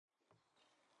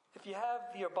If you have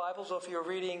your Bibles or if you're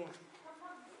reading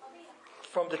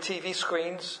from the TV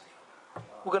screens,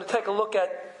 we're going to take a look at...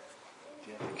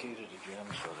 Do you have the key to the gym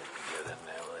so they can get in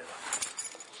there later?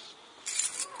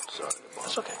 Sorry.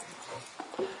 That's okay.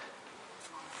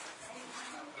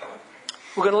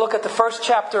 We're going to look at the first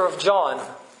chapter of John.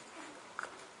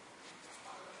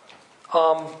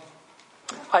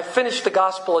 I finished the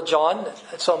Gospel of John.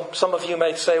 Some of you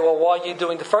may say, well, why are you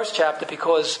doing the first chapter?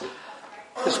 Because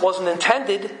this wasn't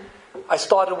intended. I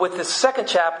started with the second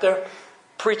chapter,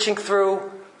 preaching through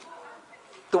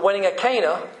the wedding at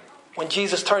Cana, when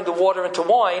Jesus turned the water into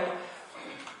wine.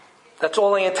 That's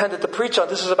all I intended to preach on.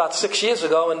 This is about 6 years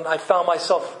ago, and I found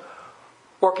myself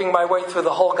working my way through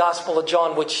the whole Gospel of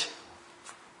John, which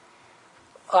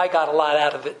I got a lot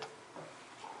out of it.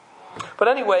 But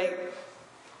anyway,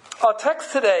 our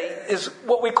text today is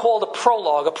what we call the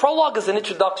prologue. A prologue is an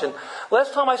introduction.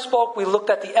 Last time I spoke, we looked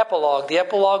at the epilogue. The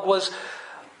epilogue was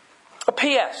a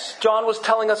PS. John was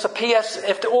telling us a PS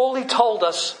after all he told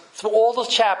us through all those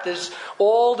chapters,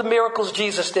 all the miracles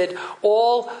Jesus did,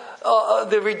 all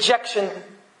the rejection,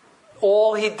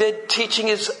 all he did teaching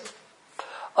his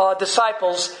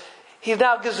disciples. He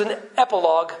now gives an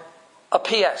epilogue, a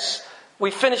PS. We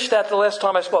finished that the last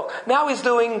time I spoke. Now he's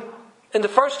doing, in the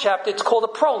first chapter, it's called a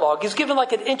prologue. He's given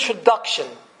like an introduction.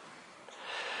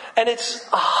 And it's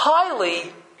a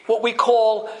highly, what we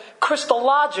call,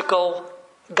 Christological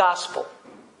gospel.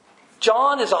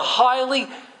 John is a highly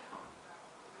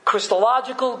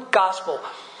Christological gospel.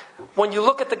 When you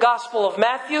look at the Gospel of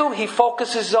Matthew, he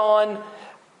focuses on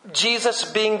Jesus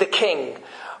being the king.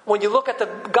 When you look at the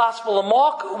Gospel of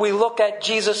Mark, we look at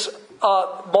Jesus,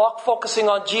 Mark focusing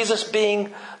on Jesus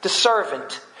being the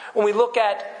servant. When we look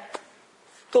at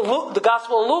the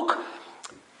Gospel of Luke,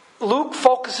 Luke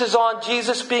focuses on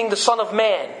Jesus being the Son of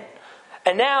Man.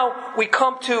 And now we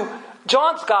come to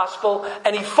John's Gospel,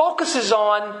 and he focuses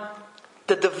on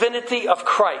the divinity of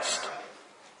Christ.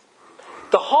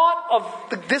 The heart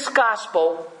of this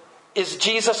Gospel is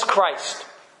Jesus Christ.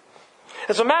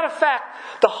 As a matter of fact,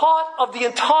 the heart of the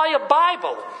entire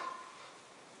Bible,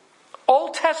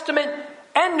 Old Testament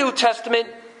and New Testament,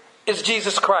 is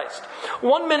Jesus Christ.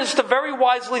 One minister very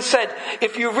wisely said,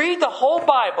 if you read the whole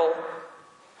Bible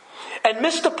and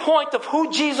miss the point of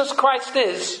who Jesus Christ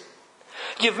is,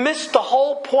 you've missed the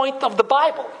whole point of the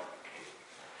Bible.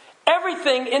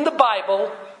 Everything in the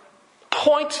Bible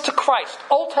points to Christ,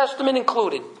 Old Testament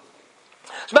included.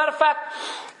 As a matter of fact,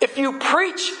 if you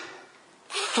preach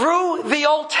through the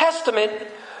Old Testament,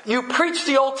 you preach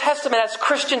the Old Testament as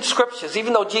Christian scriptures,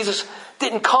 even though Jesus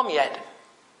didn't come yet.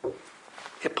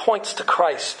 It points to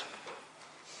Christ.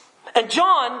 And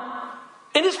John,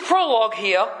 in his prologue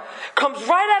here, comes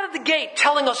right out of the gate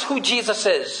telling us who Jesus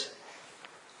is.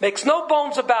 Makes no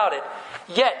bones about it.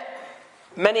 Yet,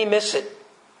 many miss it.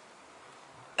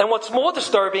 And what's more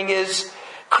disturbing is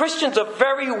Christians are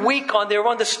very weak on their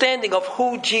understanding of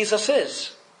who Jesus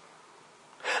is.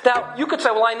 Now, you could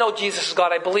say, well, I know Jesus is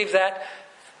God. I believe that.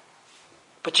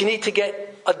 But you need to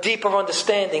get a deeper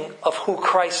understanding of who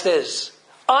Christ is.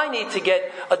 I need to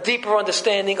get a deeper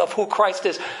understanding of who Christ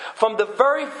is. From the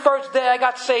very first day I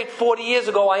got saved 40 years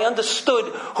ago, I understood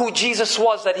who Jesus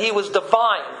was, that he was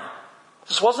divine.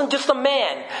 This wasn't just a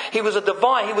man. He was a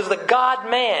divine. He was the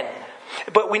God-man.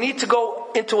 But we need to go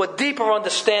into a deeper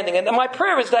understanding. And my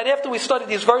prayer is that after we study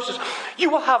these verses, you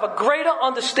will have a greater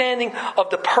understanding of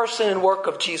the person and work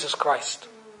of Jesus Christ.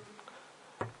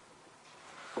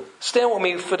 Stand with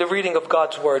me for the reading of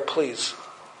God's Word, please.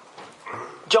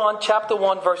 John chapter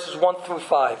 1, verses 1 through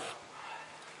 5.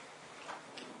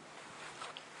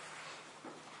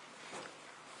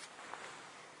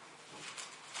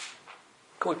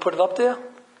 Can we put it up there?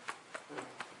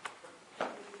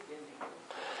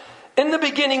 In the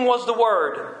beginning was the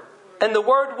Word, and the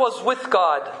Word was with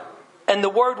God, and the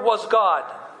Word was God.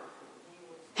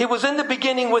 He was in the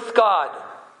beginning with God.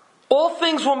 All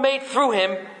things were made through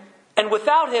him, and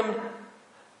without him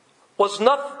was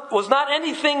not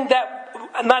anything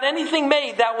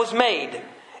made that was made.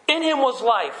 In him was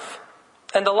life,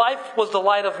 and the life was the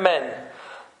light of men.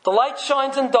 The light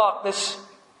shines in darkness,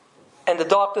 and the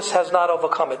darkness has not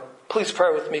overcome it. Please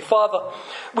pray with me. Father,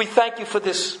 we thank you for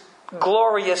this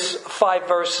glorious 5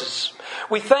 verses.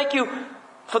 We thank you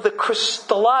for the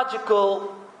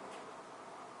Christological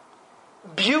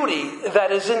beauty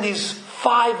that is in these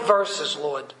 5 verses,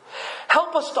 Lord.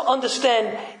 Help us to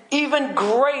understand even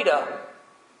greater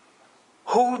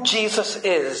who Jesus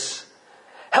is.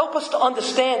 Help us to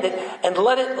understand it and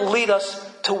let it lead us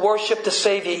to worship the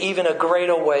Savior even a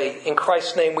greater way. In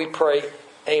Christ's name we pray.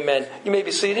 Amen. You may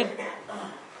be seated.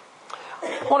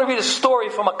 I want to read a story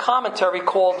from a commentary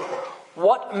called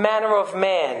what manner of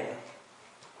man?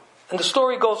 And the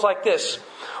story goes like this.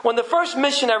 When the first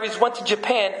missionaries went to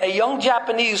Japan, a young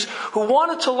Japanese who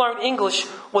wanted to learn English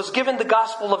was given the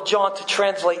Gospel of John to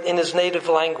translate in his native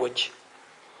language.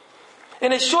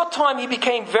 In a short time, he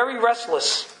became very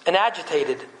restless and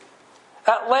agitated.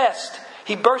 At last,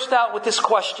 he burst out with this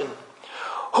question.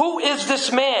 Who is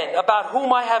this man about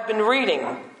whom I have been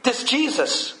reading? This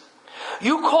Jesus.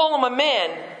 You call him a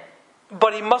man,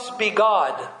 but he must be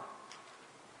God.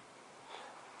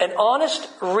 An honest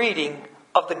reading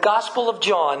of the Gospel of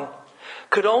John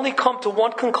could only come to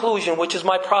one conclusion, which is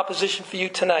my proposition for you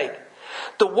tonight.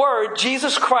 The Word,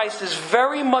 Jesus Christ, is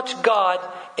very much God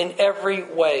in every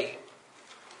way.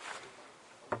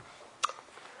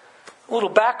 A little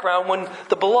background. When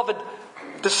the beloved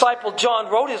disciple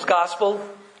John wrote his Gospel,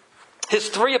 his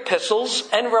 3 epistles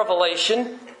and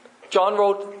Revelation, John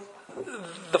wrote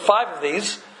the 5 of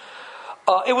these,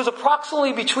 it was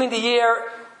approximately between the year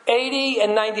 80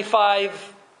 and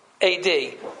 95 AD.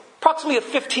 Approximately a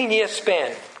 15-year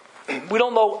span. We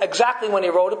don't know exactly when he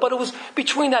wrote it, but it was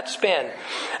between that span.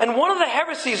 And one of the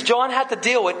heresies John had to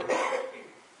deal with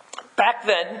back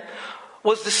then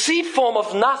was the seed form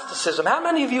of Gnosticism. How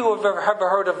many of you have ever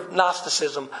heard of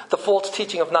Gnosticism? The false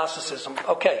teaching of Gnosticism.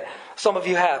 Okay, some of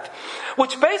you have.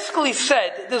 Which basically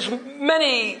said, there's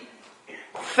many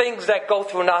things that go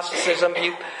through Gnosticism,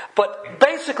 but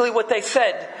basically what they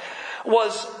said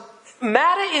was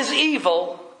matter is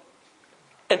evil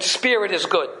and spirit is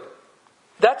good.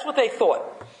 That's what they thought.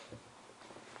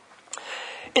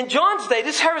 In John's day,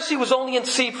 this heresy was only in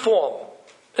seed form.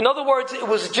 In other words, it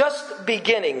was just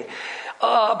beginning.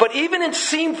 But even in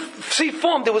seed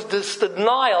form, there was this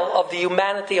denial of the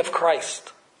humanity of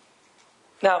Christ.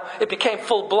 Now, it became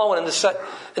full-blown in the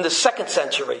 2nd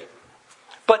century.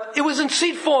 But it was in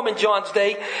seed form in John's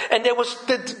day, and they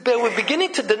were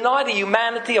beginning to deny the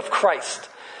humanity of Christ.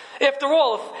 After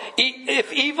all,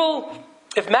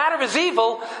 if matter is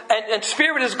evil and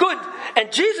spirit is good,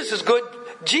 and Jesus is good,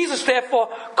 Jesus therefore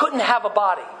couldn't have a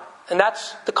body. And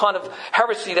that's the kind of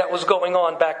heresy that was going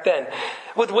on back then.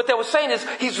 What they were saying is,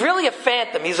 he's really a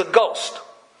phantom, he's a ghost.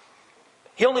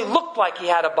 He only looked like he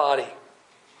had a body.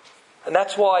 And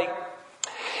that's why,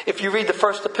 if you read the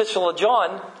first epistle of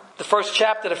John, the first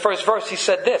chapter, the first verse, he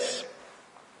said this.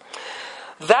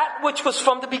 That which was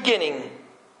from the beginning, and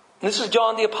this is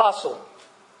John the Apostle,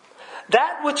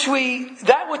 that which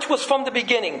was from the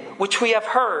beginning, which we have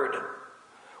heard,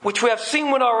 which we have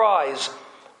seen with our eyes,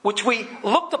 which we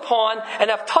looked upon and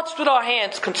have touched with our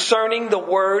hands concerning the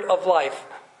word of life.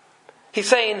 He's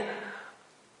saying,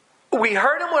 we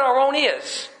heard him with our own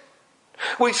ears.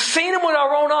 We've seen him with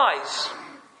our own eyes.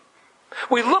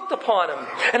 We looked upon him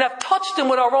and have touched him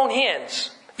with our own hands.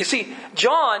 You see,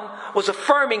 John was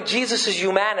affirming Jesus'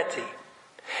 humanity,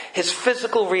 his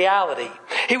physical reality.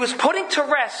 He was putting to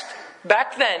rest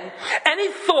back then any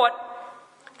thought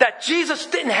that Jesus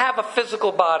didn't have a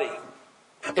physical body.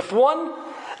 If one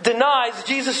denies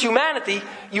Jesus' humanity,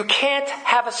 you can't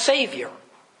have a Savior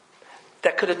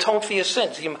that could atone for your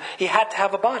sins. He had to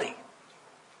have a body.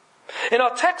 In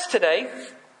our text today,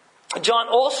 John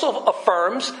also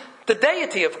affirms the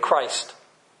deity of Christ.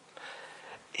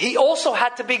 He also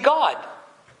had to be God.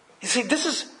 You see, this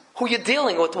is who you're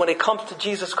dealing with when it comes to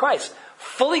Jesus Christ.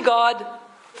 Fully God,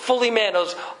 fully man.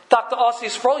 As Dr. R.C.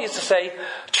 Sproul used to say,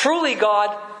 truly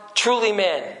God, truly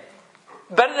man.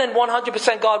 Better than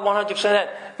 100% God, 100%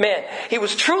 man. He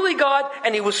was truly God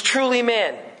and he was truly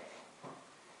man.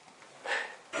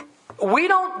 We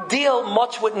don't deal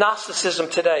much with Gnosticism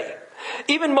today.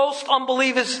 Even most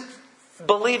unbelievers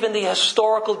believe in the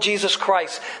historical Jesus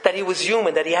Christ, that he was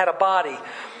human, that he had a body.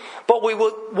 But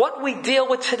what we deal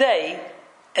with today,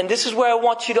 and this is where I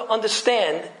want you to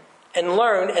understand and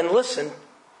learn and listen,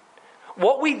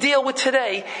 what we deal with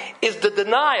today is the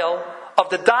denial of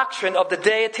the doctrine of the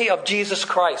deity of Jesus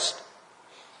Christ.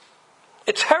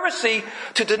 It's heresy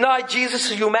to deny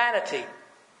Jesus' humanity,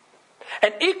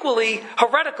 and equally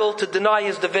heretical to deny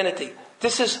his divinity.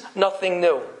 This is nothing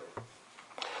new.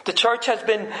 The church has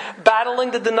been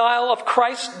battling the denial of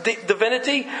Christ's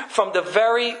divinity from the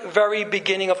very, very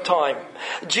beginning of time.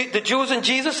 The Jews in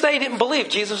Jesus' day didn't believe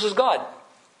Jesus was God.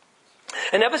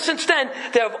 And ever since then,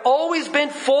 there have always been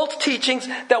false teachings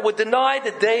that would deny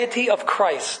the deity of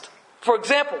Christ. For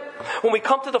example, when we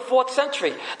come to the 4th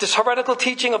century, this heretical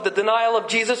teaching of the denial of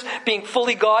Jesus being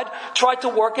fully God tried to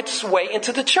work its way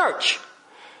into the church.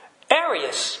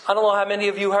 Arius, I don't know how many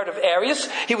of you heard of Arius.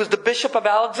 He was the bishop of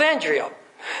Alexandria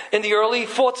in the early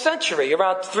 4th century,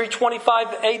 around 325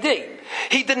 AD.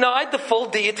 He denied the full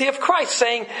deity of Christ,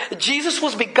 saying Jesus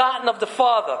was begotten of the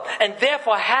Father and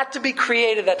therefore had to be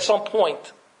created at some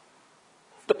point.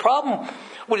 The problem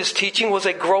with his teaching was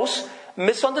a gross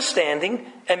misunderstanding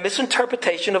and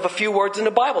misinterpretation of a few words in the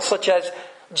Bible, such as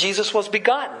Jesus was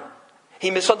begotten.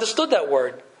 He misunderstood that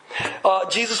word.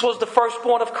 Jesus was the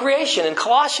firstborn of creation in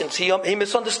Colossians. He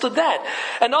misunderstood that.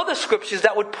 And other scriptures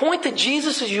that would point to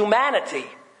Jesus' humanity,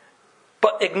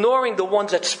 but ignoring the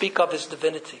ones that speak of his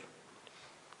divinity.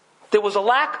 There was a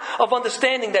lack of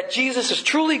understanding that Jesus is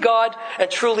truly God and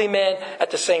truly man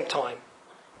at the same time.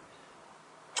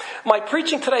 My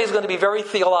preaching today is going to be very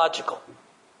theological,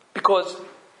 because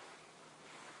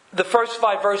the first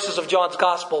 5 verses of John's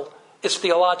Gospel is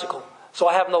theological, so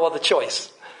I have no other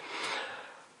choice.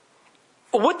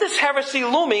 With this heresy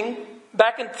looming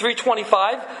back in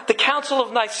 325, the Council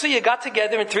of Nicaea got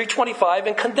together in 325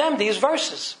 and condemned these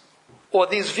verses, or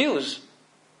these views.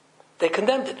 They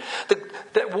condemned it.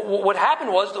 What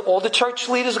happened was all the church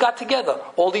leaders got together,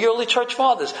 all the early church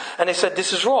fathers, and they said,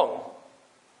 this is wrong.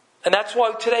 And that's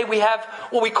why today we have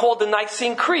what we call the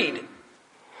Nicene Creed,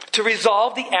 to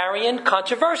resolve the Arian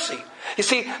controversy. You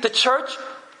see, the church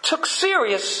took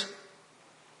serious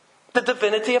the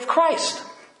divinity of Christ.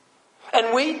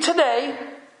 And we today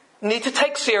need to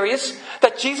take serious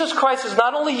that Jesus Christ is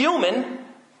not only human,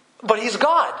 but he's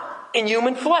God in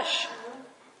human flesh.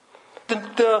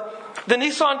 The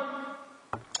Nicene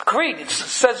Creed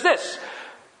says this.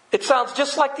 It sounds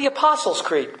just like the Apostles'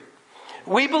 Creed.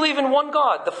 We believe in one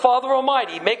God, the Father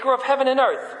Almighty, maker of heaven and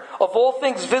earth, of all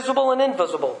things visible and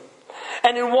invisible.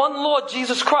 And in one Lord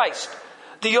Jesus Christ,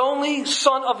 the only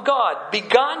Son of God,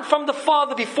 begotten from the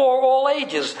Father before all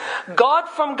ages, God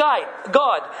from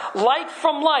God, light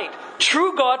from light,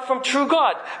 true God from true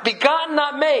God, begotten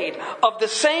not made, of the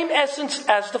same essence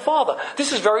as the Father.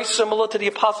 This is very similar to the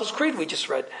Apostles' Creed we just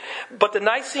read. But the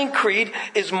Nicene Creed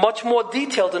is much more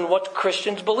detailed than what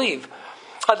Christians believe.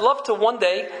 I'd love to one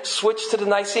day switch to the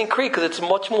Nicene Creed because it's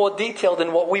much more detailed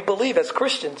than what we believe as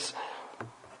Christians.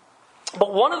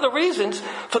 But one of the reasons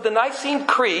for the Nicene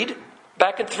Creed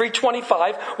back in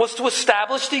 325 was to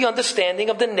establish the understanding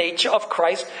of the nature of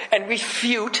Christ and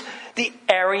refute the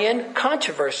Arian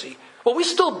controversy. Well, we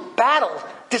still battle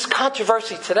this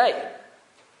controversy today.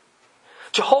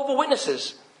 Jehovah's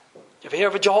Witnesses. Did you ever hear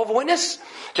of a Jehovah's Witness?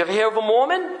 Did you ever hear of a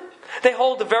Mormon? They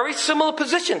hold a very similar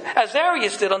position as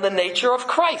Arius did on the nature of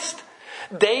Christ.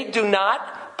 They do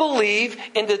not believe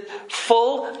in the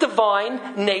full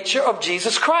divine nature of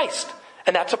Jesus Christ.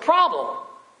 And that's a problem.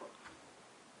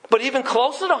 But even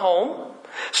closer to home,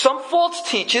 some false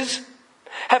teachers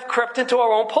have crept into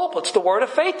our own pulpits. The Word of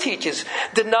Faith teachers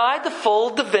deny the full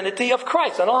divinity of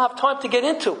Christ. I don't have time to get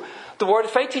into the Word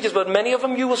of Faith teachers, but many of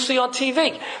them you will see on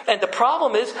TV. And the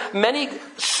problem is, many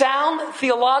sound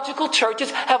theological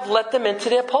churches have let them into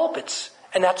their pulpits.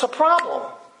 And that's a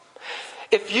problem.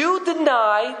 If you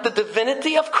deny the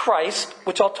divinity of Christ,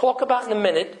 which I'll talk about in a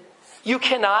minute, you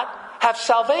cannot have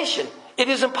salvation. It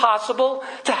is impossible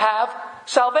to have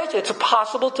salvation. It's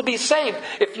impossible to be saved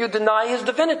if you deny his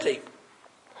divinity.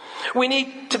 We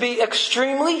need to be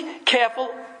extremely careful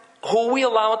who we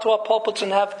allow into our pulpits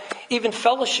and have even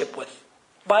fellowship with.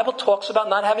 The Bible talks about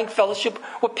not having fellowship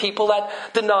with people that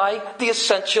deny the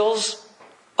essentials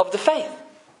of the faith.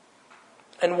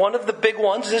 And one of the big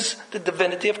ones is the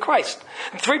divinity of Christ.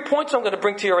 And 3 points I'm going to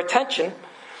bring to your attention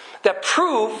that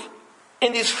prove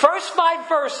in these first 5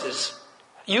 verses,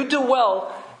 you do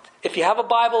well, if you have a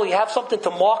Bible, you have something to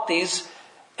mark these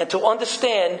and to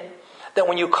understand that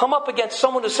when you come up against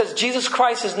someone who says Jesus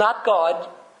Christ is not God,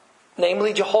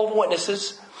 namely Jehovah's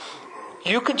Witnesses,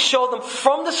 you can show them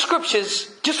from the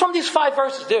scriptures, just from these 5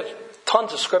 verses, there's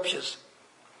tons of scriptures.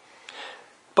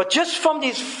 But just from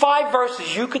these 5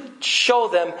 verses, you could show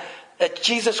them that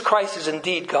Jesus Christ is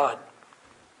indeed God.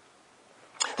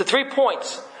 The 3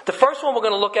 points. The first one we're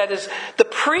going to look at is the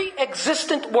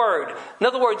pre-existent Word. In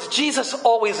other words, Jesus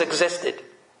always existed.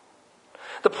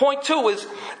 The point 2 is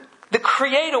the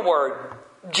Creator Word.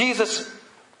 Jesus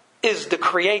is the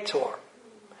Creator.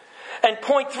 And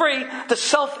point 3, the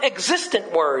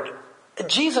self-existent Word.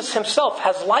 Jesus himself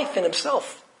has life in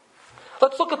himself.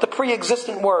 Let's look at the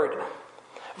pre-existent Word.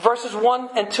 Verses 1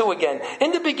 and 2 again.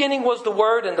 In the beginning was the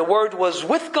Word, and the Word was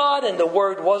with God, and the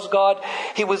Word was God.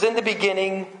 He was in the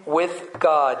beginning with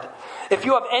God. If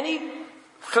you have any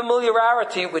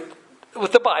familiarity with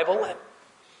the Bible,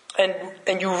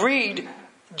 and you read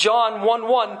John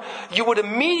 1:1, you would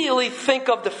immediately think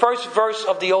of the first verse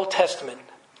of the Old Testament.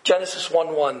 Genesis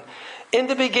 1:1. In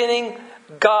the beginning,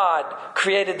 God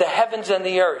created the heavens and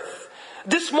the earth.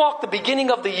 This marked the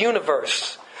beginning of the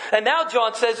universe. And now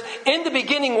John says, in the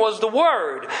beginning was the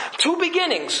Word. 2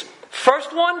 beginnings.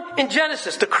 First one in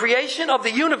Genesis, the creation of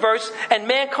the universe and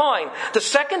mankind. The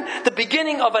second, the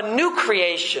beginning of a new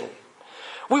creation.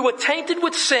 We were tainted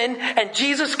with sin, and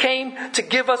Jesus came to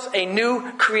give us a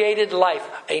new created life,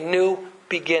 a new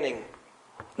beginning.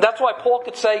 That's why Paul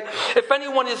could say, if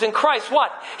anyone is in Christ,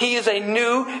 what? He is a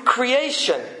new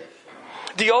creation.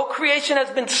 The old creation has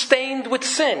been stained with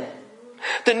sin.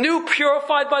 The new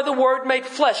purified by the Word made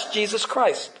flesh, Jesus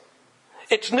Christ.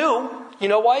 It's new. You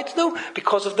know why it's new?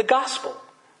 Because of the gospel.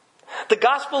 The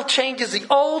gospel changes the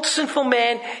old sinful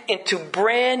man into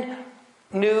brand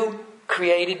new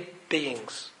created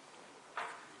beings.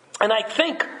 And I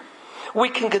think we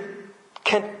can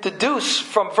deduce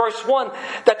from verse 1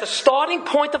 that the starting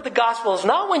point of the gospel is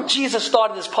not when Jesus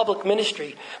started his public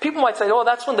ministry. People might say, oh,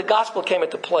 that's when the gospel came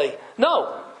into play.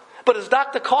 No. But as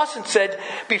Dr. Carson said,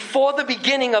 before the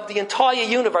beginning of the entire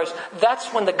universe,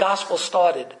 that's when the gospel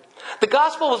started. The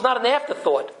gospel was not an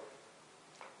afterthought.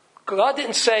 God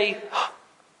didn't say,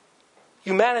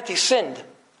 humanity sinned.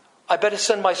 I better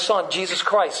send my son, Jesus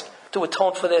Christ, to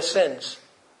atone for their sins.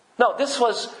 No, this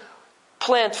was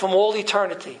planned from all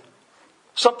eternity.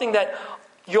 Something that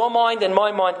your mind and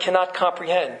my mind cannot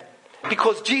comprehend.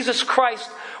 Because Jesus Christ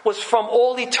was from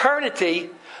all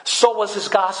eternity, so was his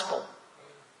gospel.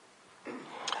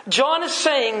 John is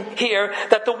saying here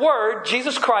that the Word,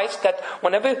 Jesus Christ, that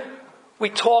whenever we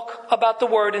talk about the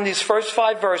Word in these first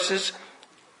 5 verses,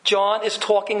 John is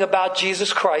talking about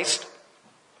Jesus Christ.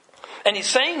 And he's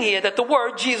saying here that the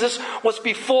Word, Jesus, was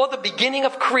before the beginning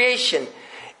of creation.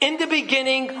 In the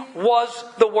beginning was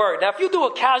the Word. Now, if you do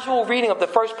a casual reading of the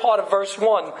first part of verse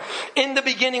 1, in the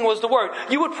beginning was the Word,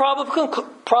 you would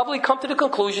probably come to the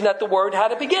conclusion that the Word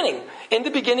had a beginning. In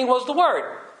the beginning was the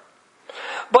Word.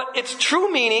 But its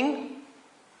true meaning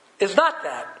is not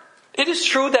that. It is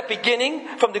true that beginning,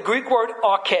 from the Greek word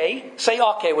arche, say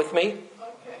arche with me.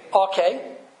 Arche.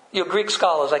 You're Greek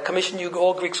scholars. I commission you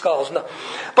all Greek scholars. No.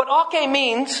 But arche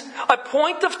means a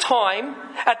point of time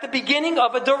at the beginning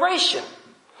of a duration.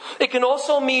 It can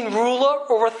also mean ruler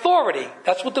or authority.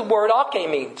 That's what the word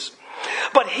arche means.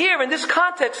 But here in this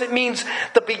context, it means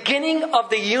the beginning of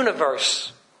the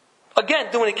universe.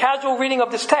 Again, doing a casual reading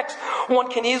of this text,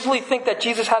 one can easily think that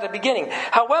Jesus had a beginning.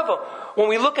 However, when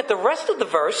we look at the rest of the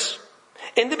verse,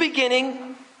 in the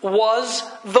beginning was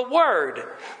the Word.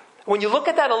 When you look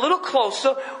at that a little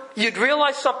closer, you'd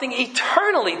realize something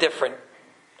eternally different.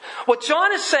 What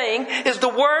John is saying is the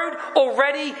Word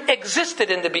already existed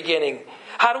in the beginning.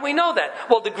 How do we know that?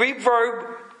 Well, the Greek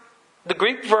verb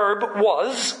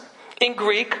was, in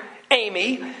Greek,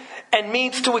 eimi, and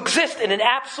means to exist in an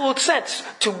absolute sense.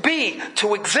 To be,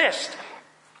 to exist.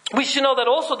 We should know that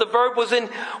also the verb was in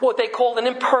what they call an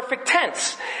imperfect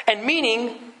tense. And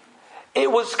meaning,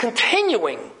 it was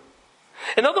continuing.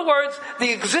 In other words,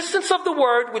 the existence of the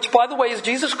Word, which by the way is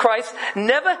Jesus Christ,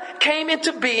 never came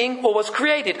into being or was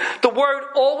created. The Word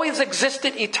always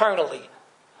existed eternally.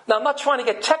 Now, I'm not trying to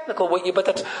get technical with you, but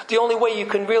that's the only way you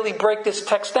can really break this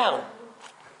text down.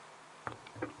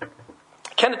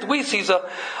 Kenneth Weiss, he's a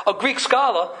Greek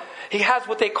scholar. He has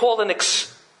what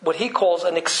he calls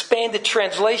an expanded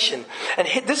translation. And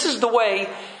this is the way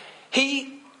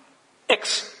he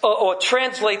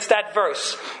translates that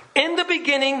verse. In the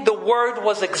beginning, the Word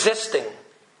was existing.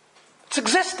 It's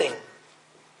existing.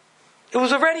 It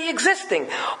was already existing.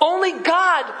 Only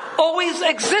God always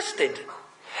existed.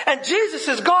 And Jesus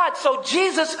is God, so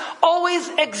Jesus always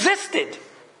existed.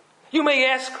 You may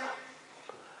ask,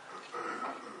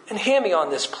 and hear me on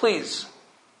this, please.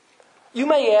 You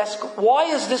may ask, why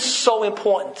is this so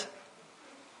important?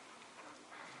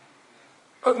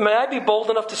 May I be bold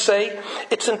enough to say,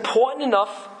 it's important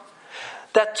enough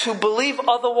that to believe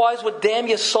otherwise would damn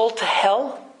your soul to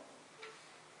hell?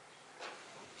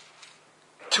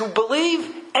 To believe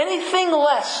anything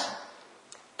less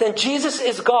than Jesus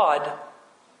is God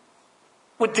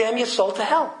would damn your soul to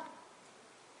hell.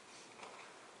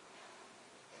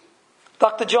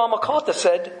 Dr. John MacArthur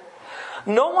said,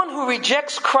 no one who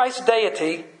rejects Christ's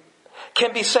deity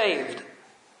can be saved.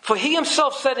 For he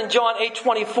himself said in John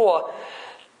 8:24,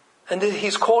 and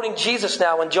he's quoting Jesus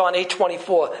now in John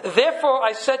 8:24, therefore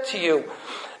I said to you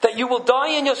that you will die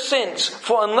in your sins,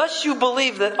 for unless you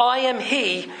believe that I am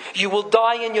he, you will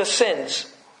die in your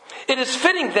sins. It is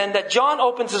fitting then that John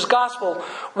opens his gospel,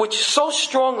 which so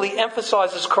strongly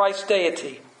emphasizes Christ's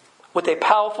deity, with a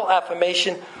powerful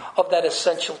affirmation of that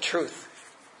essential truth.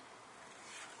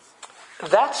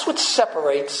 That's what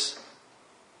separates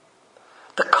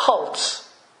the cults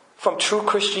from true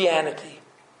Christianity,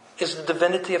 is the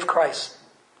divinity of Christ.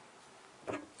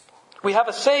 We have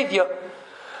a Savior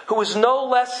who is no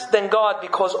less than God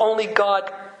because only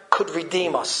God could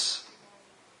redeem us.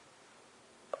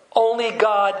 Only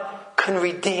God can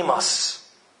redeem us.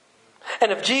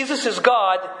 And if Jesus is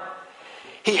God,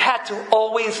 He had to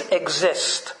always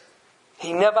exist.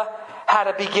 He never had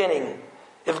a beginning.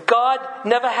 If God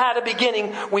never had a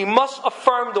beginning, we must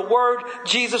affirm the word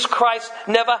Jesus Christ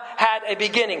never had a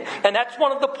beginning. And that's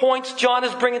one of the points John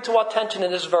is bringing to our attention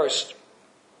in this verse.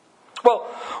 Well,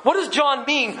 what does John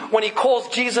mean when he calls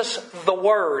Jesus the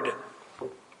Word?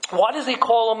 Why does he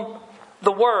call him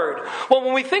the Word? Well,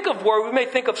 when we think of word, we may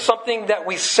think of something that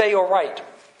we say or write.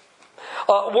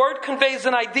 Word conveys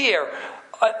an idea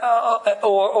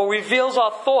or reveals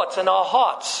our thoughts and our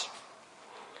hearts.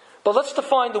 But let's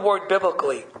define the word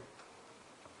biblically.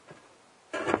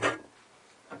 The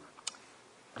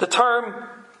term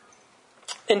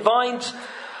in Vine's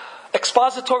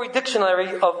expository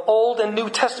dictionary of Old and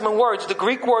New Testament words, the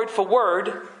Greek word for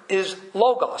word is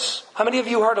logos. How many of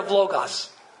you heard of logos?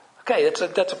 Okay,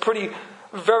 that's a pretty,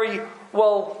 very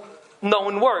well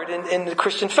known word in the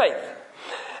Christian faith.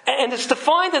 And it's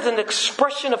defined as an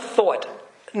expression of thought,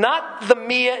 not the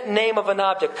mere name of an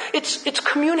object. It's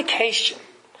communication.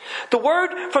 The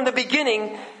word from the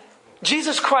beginning,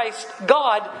 Jesus Christ,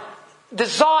 God,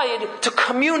 desired to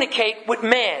communicate with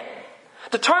man.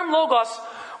 The term logos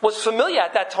was familiar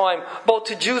at that time, both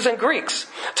to Jews and Greeks.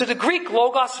 To the Greek,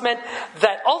 logos meant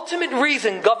that ultimate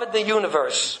reason governed the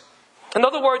universe. In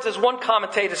other words, as one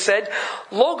commentator said,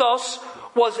 logos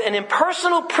was an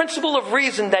impersonal principle of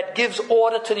reason that gives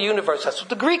order to the universe. That's what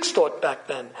the Greeks thought back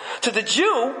then. To the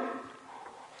Jew,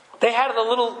 they had a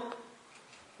little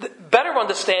better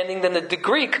understanding than the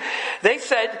Greek. They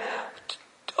said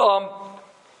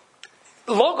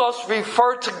logos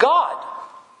referred to God.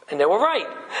 And they were right.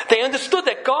 They understood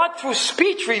that God through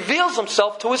speech reveals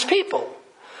himself to his people.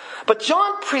 But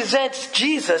John presents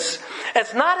Jesus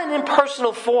as not an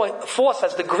impersonal force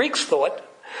as the Greeks thought,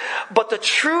 but the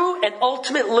true and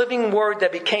ultimate living word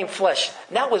that became flesh.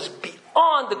 And that was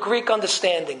beyond the Greek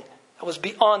understanding. That was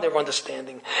beyond their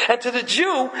understanding. And to the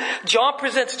Jew, John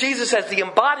presents Jesus as the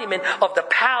embodiment of the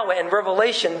power and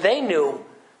revelation they knew,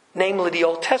 namely the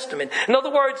Old Testament. In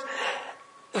other words,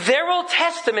 their Old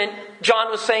Testament, John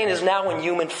was saying, is now in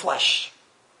human flesh.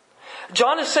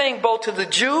 John is saying both to the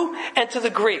Jew and to the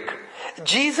Greek,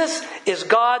 Jesus is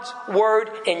God's word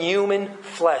in human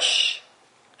flesh.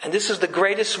 And this is the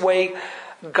greatest way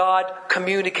God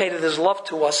communicated his love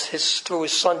to us through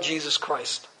his Son, Jesus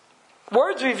Christ.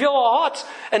 Words reveal our hearts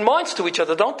and minds to each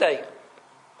other, don't they?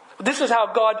 This is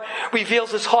how God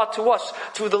reveals his heart to us,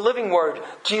 through the living word,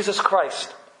 Jesus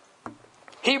Christ.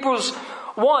 Hebrews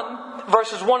 1,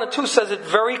 verses 1 and 2 says it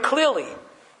very clearly.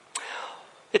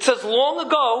 It says, long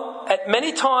ago, at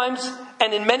many times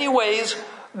and in many ways,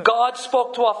 God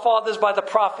spoke to our fathers by the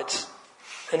prophets.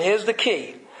 And here's the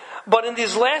key. But in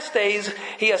these last days,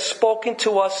 he has spoken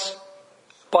to us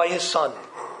by his Son.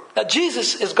 Now,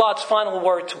 Jesus is God's final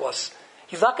word to us.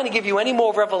 He's not going to give you any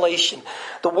more revelation.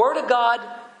 The Word of God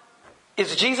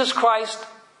is Jesus Christ.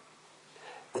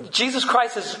 Jesus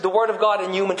Christ is the Word of God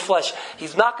in human flesh.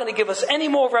 He's not going to give us any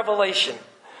more revelation.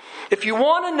 If you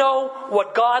want to know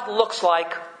what God looks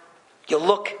like, you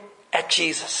look at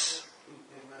Jesus.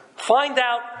 Find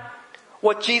out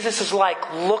what Jesus is like.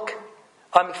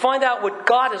 Find out what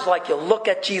God is like. You look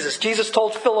at Jesus. Jesus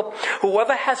told Philip,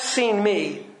 whoever has seen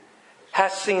me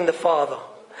has seen the Father.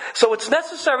 So it's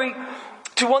necessary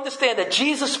to understand that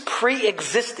Jesus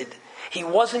pre-existed. He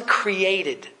wasn't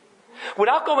created.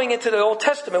 Without going into the Old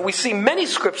Testament, we see many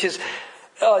scriptures,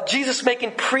 Jesus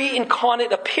making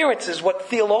pre-incarnate appearances, what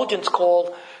theologians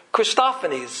call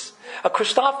Christophanies. A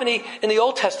Christophany in the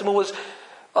Old Testament was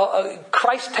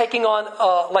Christ taking on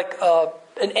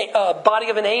a body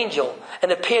of an angel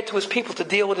and appeared to his people to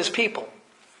deal with his people.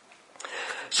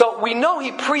 So we know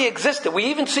he pre-existed. We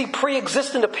even see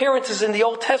pre-existent appearances in the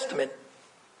Old Testament.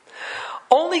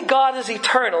 Only God is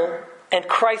eternal and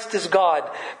Christ is God.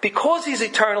 Because he's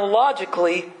eternal,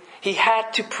 logically, he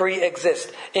had to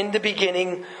pre-exist. In the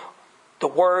beginning, the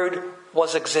Word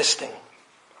was existing.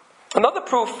 Another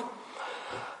proof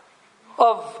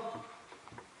of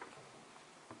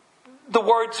the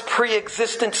word's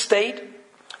pre-existent state,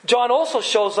 John also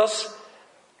shows us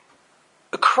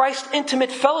Christ's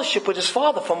intimate fellowship with his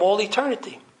Father from all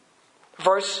eternity.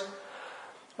 Verse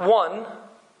 1,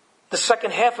 the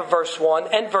second half of verse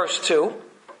 1 and verse 2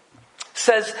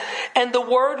 says, and the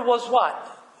Word was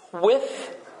what?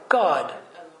 With God.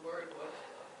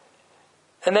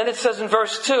 And then it says in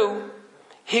verse 2,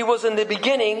 he was in the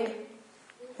beginning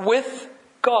with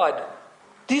God.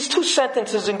 These two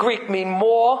sentences in Greek mean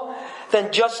more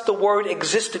than just the word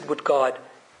existed with God.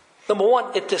 Number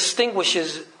one, it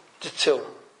distinguishes the two,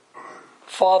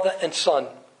 Father and Son.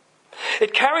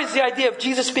 It carries the idea of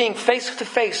Jesus being face to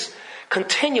face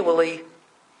continually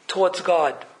towards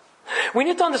God. We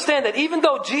need to understand that even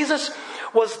though Jesus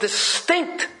was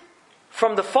distinct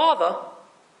from the Father,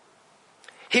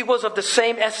 he was of the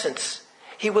same essence.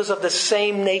 He was of the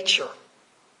same nature.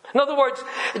 In other words,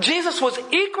 Jesus was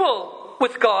equal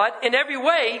with God in every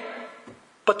way,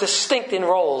 but distinct in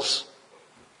roles.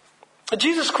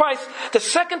 Jesus Christ, the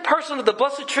second person of the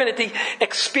Blessed Trinity,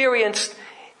 experienced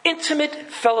intimate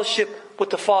fellowship with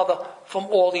the Father from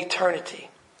all eternity.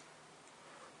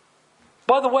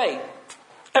 By the way,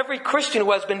 every Christian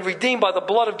who has been redeemed by the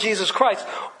blood of Jesus Christ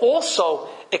also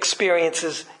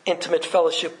experiences intimate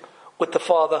fellowship with the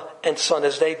Father and Son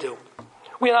as they do.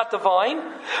 We are not divine,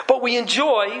 but we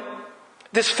enjoy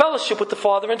this fellowship with the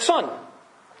Father and Son.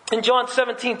 In John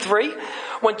 17:3,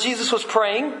 when Jesus was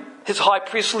praying his high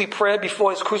priestly prayer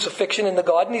before his crucifixion in the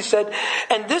garden, he said,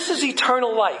 "And this is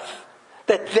eternal life,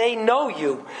 that they know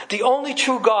you, the only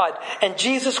true God, and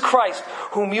Jesus Christ,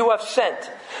 whom you have sent."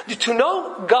 To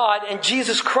know God and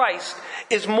Jesus Christ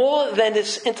is more than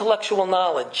this intellectual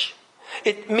knowledge.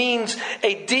 It means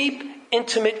a deep,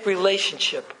 intimate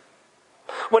relationship.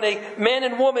 When a man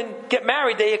and woman get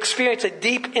married, they experience a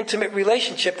deep, intimate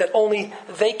relationship that only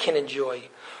they can enjoy.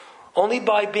 Only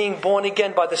by being born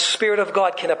again by the Spirit of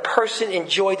God can a person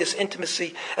enjoy this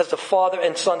intimacy as the Father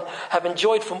and Son have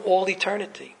enjoyed from all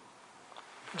eternity.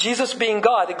 Jesus, being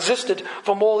God, existed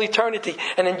from all eternity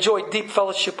and enjoyed deep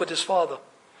fellowship with his Father.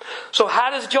 So how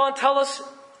does John tell us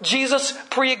Jesus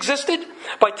pre-existed?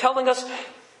 By telling us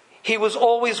he was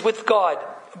always with God,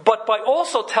 but by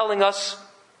also telling us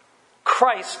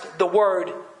Christ, the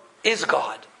Word, is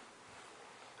God.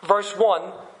 Verse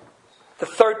 1, the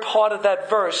third part of that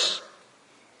verse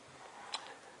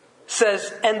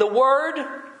says, "And the Word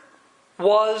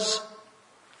was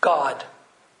God."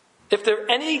 If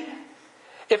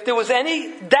there was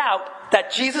any doubt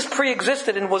that Jesus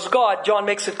pre-existed and was God, John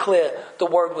makes it clear. The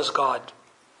Word was God.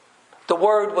 The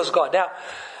Word was God.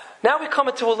 Now we come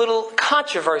into a little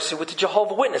controversy with the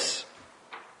Jehovah's Witness.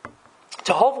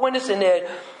 Jehovah's Witness in their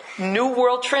New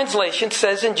World Translation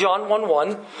says in John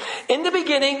 1:1, "In the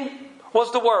beginning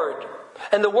was the Word,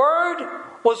 and the Word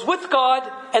was with God,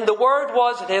 and the Word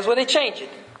was," and here's where they change it,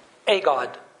 "a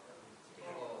God."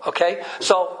 Okay?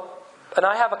 So, and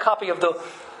I have a copy of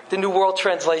the New World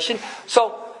Translation.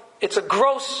 So, it's a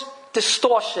gross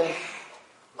distortion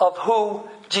of who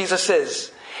Jesus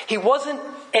is. He wasn't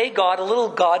a God, a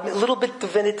little bit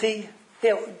divinity.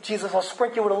 Jesus, I'll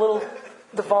sprinkle you with a little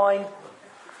divine.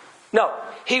 No,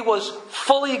 he was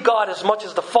fully God as much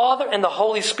as the Father and the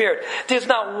Holy Spirit. There's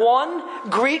not one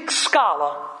Greek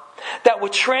scholar that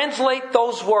would translate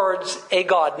those words, a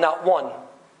God, not one.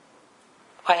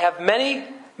 I have many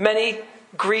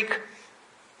Greek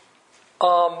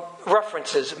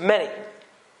references, many.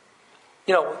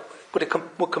 You know,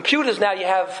 with computers now you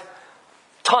have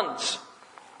tons.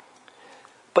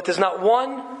 But there's not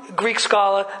one Greek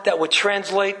scholar that would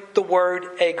translate the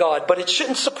word a God. But it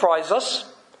shouldn't surprise us.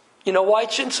 You know why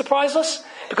it shouldn't surprise us?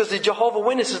 Because the Jehovah's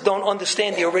Witnesses don't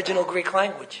understand the original Greek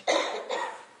language.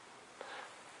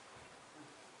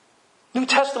 New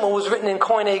Testament was written in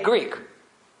Koine Greek.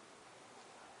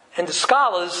 And the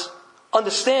scholars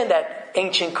understand that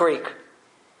ancient Greek.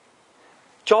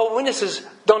 Jehovah's Witnesses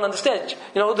don't understand it.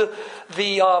 You know,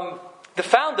 the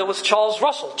founder was Charles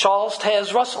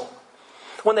Taze Russell.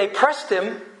 When they pressed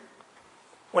him,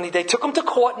 they took him to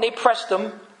court and they pressed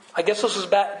him, I guess this was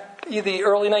back either the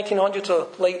early 1900s or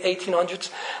late 1800s,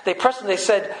 they pressed him, they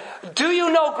said, "Do you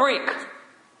know Greek?"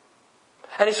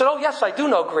 And he said, "Oh yes, I do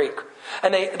know Greek."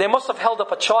 And they must have held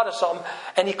up a chart or something,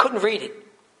 and he couldn't read it.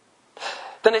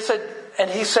 Then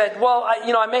he said, "Well,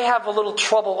 I may have a little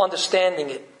trouble understanding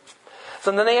it."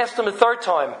 So then they asked him a third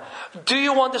time, "Do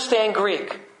you understand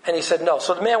Greek?" And he said, "No."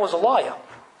 So the man was a liar.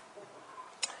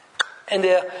 And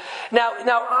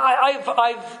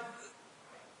I've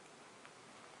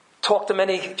talked to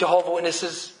many Jehovah's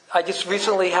Witnesses. I just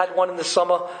recently had one in the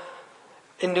summer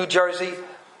in New Jersey.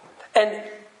 And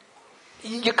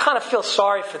you kind of feel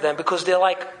sorry for them because they're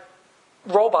like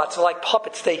robots, they're like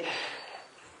puppets. They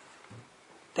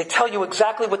tell you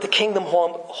exactly what the Kingdom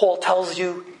Hall tells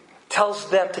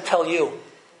them to tell you.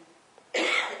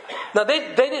 Now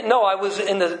they didn't know I was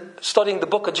studying the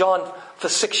book of John for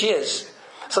 6 years.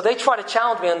 So they tried to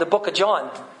challenge me on the book of John.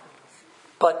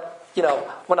 But,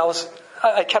 when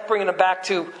I kept bringing them back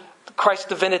to Christ's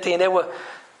divinity and they were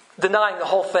denying the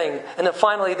whole thing. And then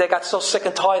finally they got so sick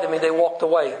and tired of me, they walked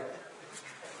away.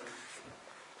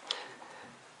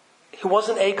 He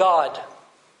wasn't a God.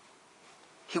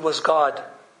 He was God.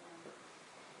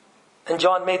 And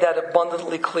John made that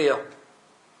abundantly clear.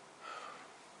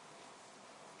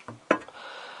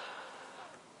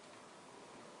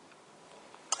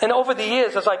 And over the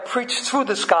years, as I preached through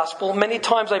this gospel, many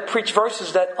times I preach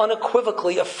verses that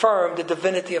unequivocally affirm the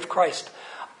divinity of Christ.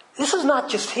 This is not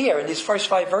just here in these first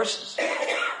 5 verses.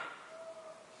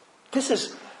 This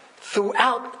is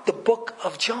throughout the book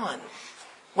of John.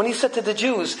 When he said to the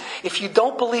Jews, if you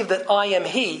don't believe that I am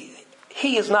he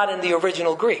is not in the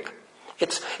original Greek.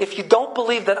 It's, if you don't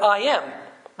believe that I am,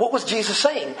 what was Jesus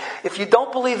saying? If you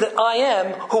don't believe that I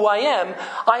am who I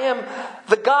am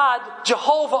the God,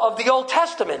 Jehovah of the Old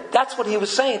Testament. That's what he was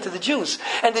saying to the Jews.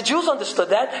 And the Jews understood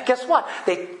that. Guess what?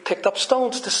 They picked up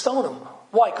stones to stone him.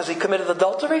 Why? Because he committed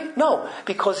adultery? No,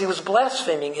 because he was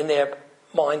blaspheming in their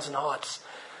minds and hearts.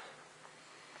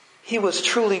 He was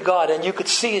truly God, and you could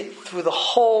see it through the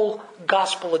whole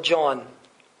Gospel of John.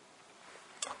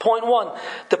 Point 1,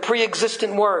 the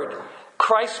pre-existent Word.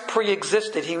 Christ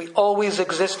pre-existed. He always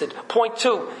existed. Point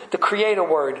 2, the Creator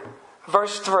Word.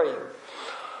 Verse 3.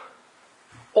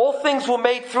 All things were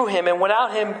made through him, and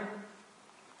without him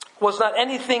was not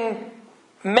anything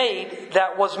made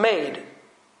that was made.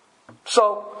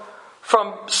 So,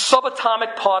 from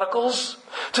subatomic particles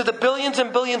to the billions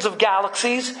and billions of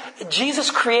galaxies,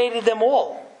 Jesus created them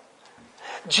all.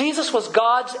 Jesus was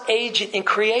God's agent in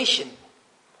creation.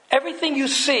 Everything you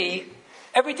see,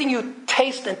 everything you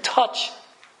taste and touch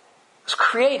was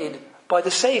created by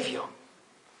the Savior.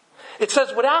 It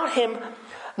says, without him,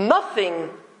 nothing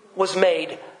was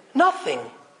made. Nothing.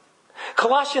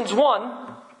 Colossians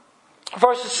 1,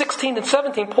 verses 16 and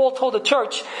 17, Paul told the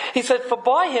church, he said, for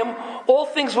by him all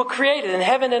things were created in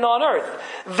heaven and on earth,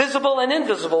 visible and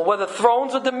invisible, whether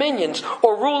thrones or dominions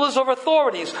or rulers or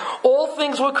authorities. All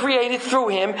things were created through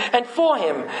him and for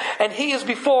him. And he is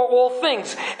before all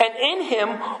things. And in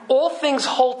him all things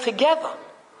hold together.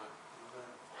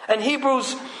 And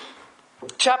Hebrews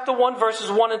chapter 1,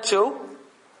 verses 1 and 2,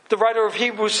 the writer of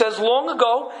Hebrews says, long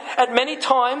ago, at many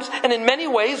times and in many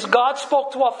ways, God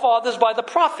spoke to our fathers by the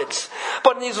prophets.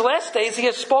 But in these last days, he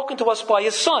has spoken to us by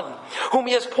his Son, whom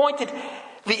he has appointed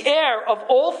the heir of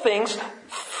all things,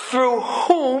 through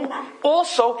whom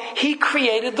also he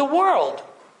created the world.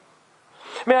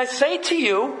 May I say to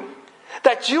you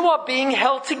that you are being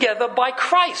held together by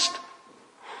Christ.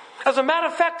 As a matter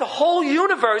of fact, the whole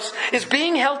universe is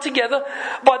being held together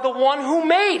by the one who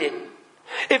made it.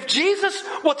 If Jesus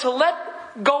were to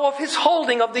let go of his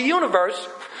holding of the universe,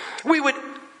 we would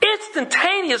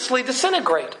instantaneously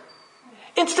disintegrate.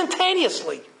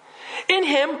 Instantaneously. In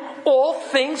him, all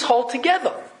things hold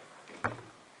together.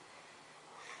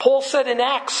 Paul said in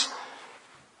Acts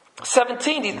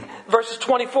 17, verses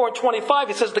 24 and 25,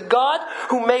 he says, the God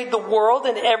who made the world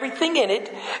and everything in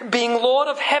it, being Lord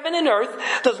of heaven and earth,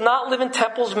 does not live in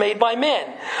temples made by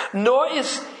men, nor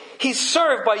is he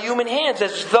served by human hands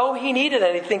as though he needed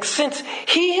anything, since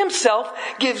he himself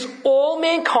gives all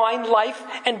mankind life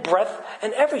and breath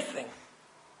and everything.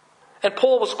 And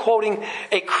Paul was quoting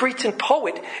a Cretan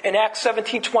poet in Acts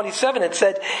 17:27 and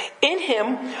said, in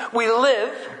him we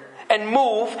live and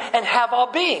move and have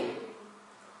our being.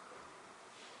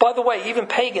 By the way, even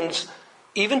pagans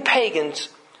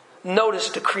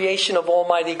noticed the creation of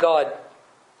Almighty God.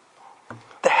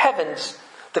 The heavens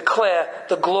declare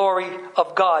the glory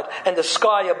of God, and the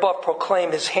sky above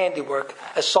proclaim his handiwork,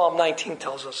 as Psalm 19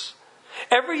 tells us.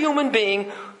 Every human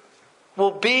being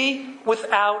will be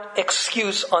without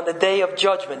excuse on the day of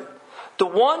judgment. The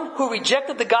one who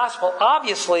rejected the gospel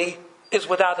obviously is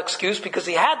without excuse because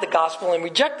he had the gospel and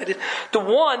rejected it.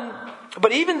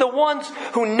 But even the ones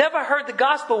who never heard the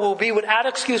gospel will be without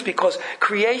excuse because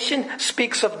creation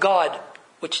speaks of God,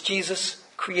 which Jesus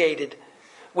created,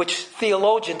 which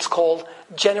theologians call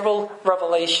general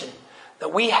revelation.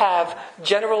 That we have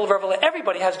general revelation.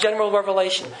 Everybody has general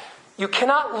revelation. You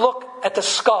cannot look at the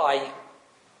sky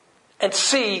and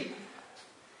see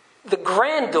the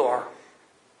grandeur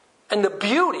and the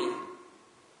beauty,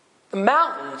 the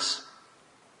mountains,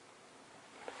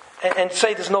 and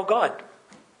say there's no God.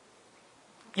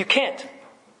 You can't.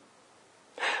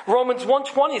 Romans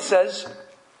 1:20 says,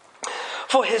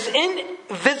 for his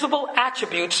invisible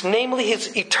attributes, namely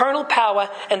his eternal power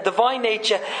and divine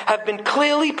nature, have been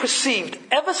clearly perceived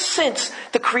ever since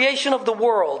the creation of the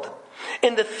world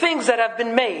in the things that have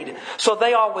been made, so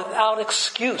they are without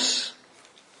excuse.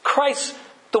 Christ,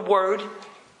 the Word,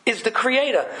 is the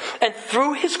Creator. And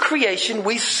through his creation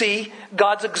we see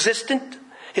God's existence,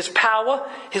 his power,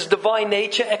 his divine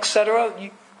nature,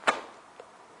 etc.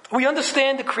 We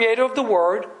understand the Creator of the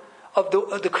Word,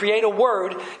 the Creator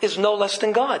Word, is no less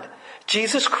than God.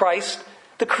 Jesus Christ,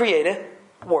 the Creator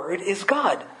Word, is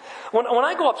God. When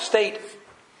I go upstate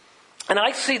and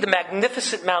I see the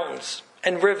magnificent mountains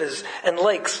and rivers and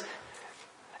lakes,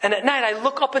 And at night I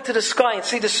look up into the sky and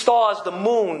see the stars, the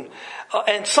moon,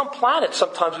 and some planets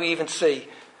sometimes we even see.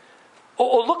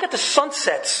 Or look at the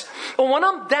sunsets. Or when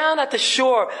I'm down at the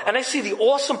shore and I see the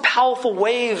awesome, powerful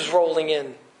waves rolling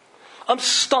in, I'm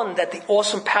stunned at the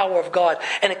awesome power of God,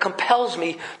 and it compels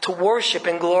me to worship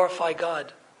and glorify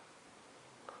God.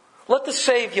 Let the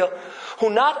Savior, who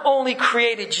not only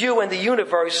created you and the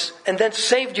universe and then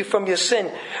saved you from your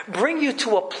sin, bring you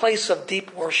to a place of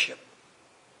deep worship.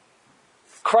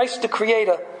 Christ the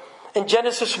Creator in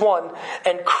Genesis 1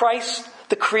 and Christ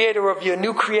the Creator of your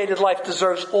new created life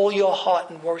deserves all your heart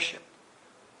and worship.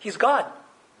 He's God.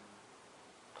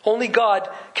 Only God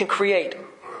can create.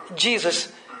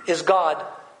 Jesus is God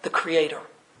the Creator.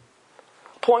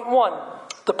 Point 1,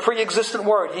 the pre-existent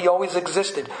Word. He always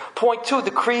existed. Point 2,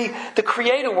 the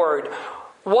Creator Word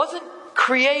wasn't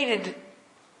created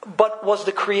but was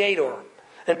the Creator.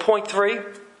 And point 3,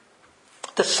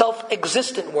 the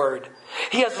self-existent Word.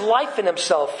 He has life in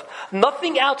himself.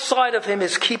 Nothing outside of him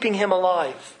is keeping him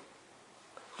alive.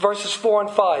 Verses 4 and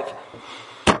 5.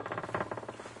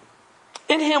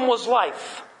 In him was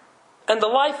life, and the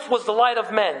life was the light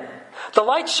of men. The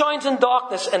light shines in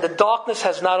darkness, and the darkness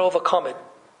has not overcome it.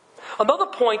 Another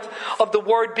point of the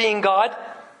Word being God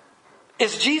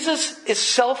is Jesus is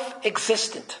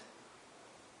self-existent.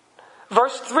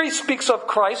 Verse 3 speaks of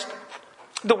Christ,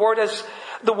 Christ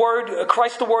the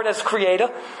Word as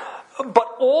Creator.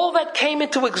 But all that came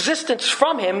into existence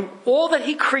from him, all that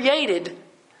he created,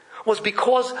 was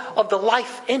because of the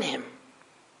life in him.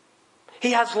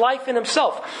 He has life in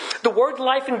himself. The word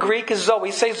life in Greek is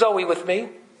Zoe. Say Zoe with me.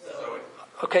 Zoe.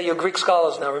 Okay, you're Greek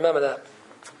scholars now. Remember that.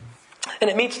 And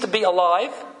it means to be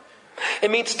alive.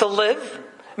 It means to live.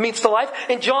 It means to life.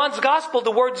 In John's Gospel,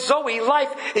 the word Zoe,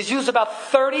 life, is used about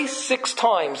 36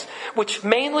 times, which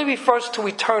mainly refers to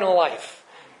eternal life.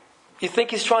 You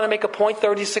think he's trying to make a point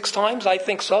 36 times? I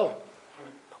think so.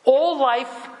 All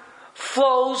life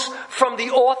flows from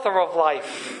the author of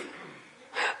life.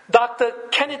 Dr.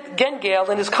 Kenneth Gengale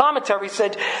in his commentary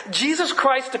said, Jesus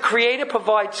Christ the Creator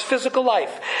provides physical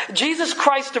life. Jesus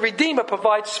Christ the Redeemer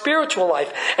provides spiritual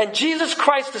life. And Jesus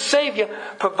Christ the Savior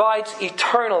provides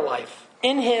eternal life.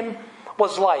 In him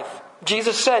was life.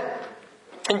 Jesus said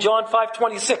in John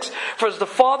 5:26, for as the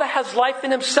Father has life in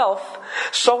himself,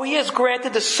 so he has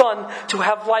granted the Son to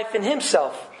have life in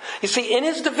himself. You see, in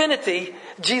his divinity,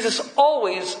 Jesus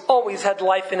always had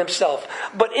life in himself.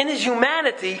 But in his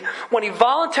humanity, when he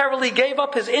voluntarily gave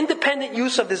up his independent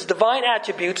use of his divine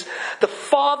attributes, the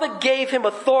Father gave him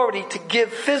authority to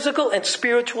give physical and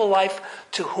spiritual life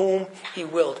to whom he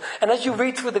willed. And as you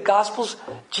read through the Gospels,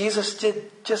 Jesus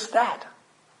did just that.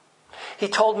 He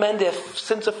told men their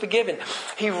sins are forgiven.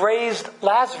 He raised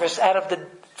Lazarus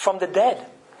from the dead.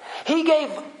 He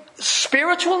gave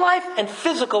spiritual life and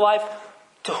physical life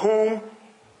to whom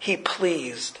he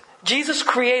pleased. Jesus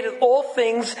created all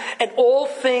things, and all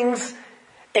things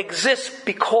exist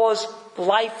because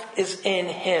life is in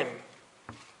him.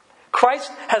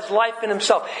 Christ has life in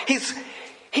himself.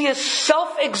 He is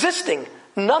self-existing.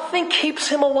 Nothing keeps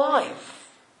him alive.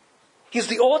 He's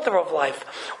the author of life.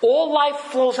 All life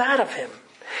flows out of him.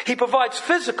 He provides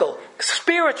physical,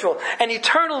 spiritual, and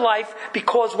eternal life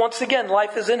because, once again,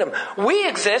 life is in him. We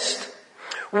exist,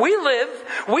 we live,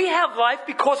 we have life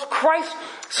because Christ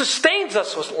sustains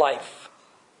us with life.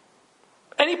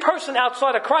 Any person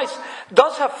outside of Christ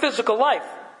does have physical life,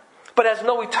 but has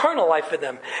no eternal life in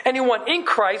them. Anyone in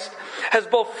Christ has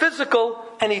both physical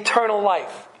and eternal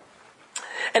life.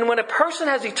 And when a person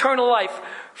has eternal life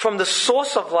from the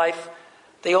source of life,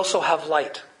 they also have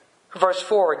light. Verse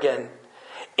 4 again.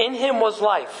 In him was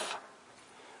life,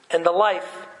 and the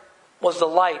life was the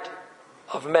light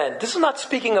of men. This is not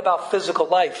speaking about physical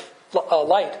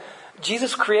light.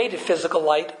 Jesus created physical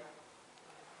light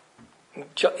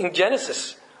in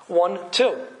Genesis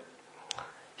 1:2.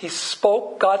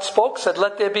 God spoke, said,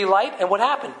 let there be light, and what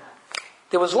happened?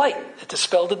 There was light. It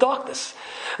dispelled the darkness.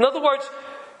 In other words,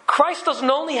 Christ doesn't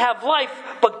only have life,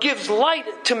 but gives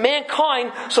light to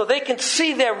mankind so they can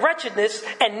see their wretchedness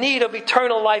and need of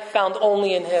eternal life found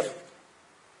only in him.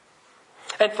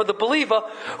 And for the believer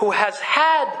who has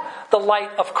had the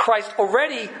light of Christ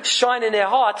already shine in their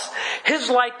hearts, his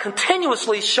light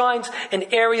continuously shines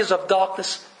in areas of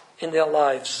darkness in their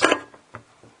lives.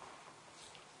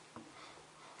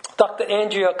 Dr.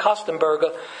 Andrea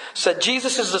Kostenberger said,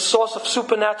 Jesus is the source of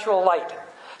supernatural light.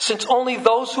 Since only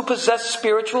those who possess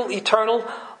spiritual, eternal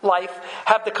life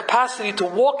have the capacity to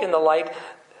walk in the light,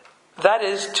 that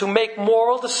is, to make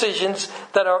moral decisions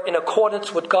that are in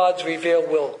accordance with God's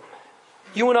revealed will.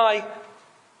 You and I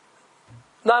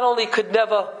not only could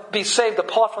never be saved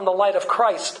apart from the light of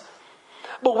Christ,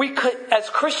 But as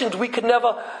Christians, we could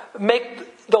never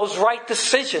make those right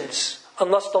decisions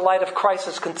unless the light of Christ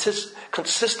is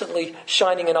consistently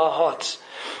shining in our hearts.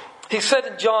 Jesus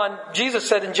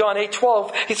said in John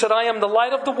 8:12, he said, I am the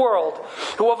light of the world.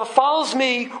 Whoever follows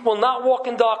me will not walk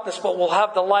in darkness, but will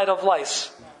have the light of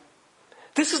life.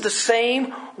 This is the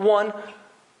same one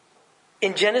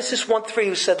in Genesis 1:3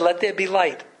 who said, let there be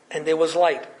light, and there was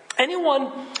light.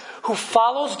 Anyone who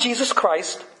follows Jesus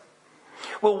Christ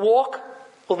will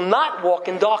not walk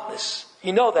in darkness.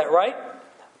 You know that, right?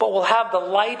 But will have the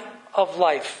light of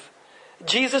life.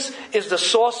 Jesus is the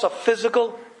source of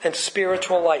physical and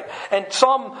spiritual light. And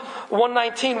Psalm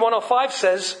 119:105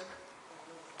 says,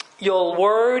 your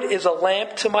word is a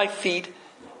lamp to my feet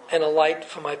and a light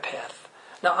for my path.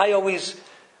 Now, I always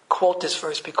quote this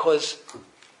verse because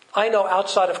I know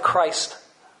outside of Christ,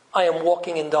 I am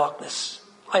walking in darkness.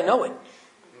 I know it.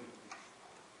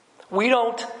 We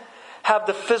don't have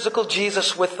the physical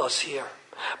Jesus with us here,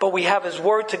 but we have His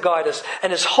Word to guide us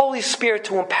and His Holy Spirit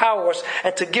to empower us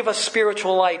and to give us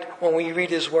spiritual light when we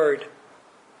read His Word.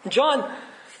 John,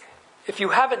 if you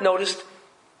haven't noticed,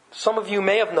 some of you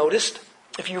may have noticed,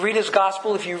 if you read his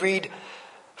Gospel, if you read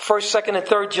 1st, 2nd, and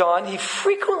 3rd John, he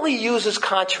frequently uses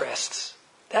contrasts.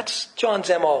 That's John's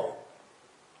M.O.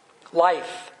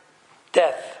 Life,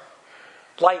 death,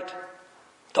 light,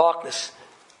 darkness.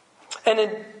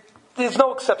 And there's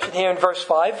no exception here in verse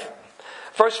 5.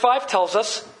 Verse 5 tells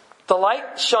us, the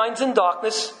light shines in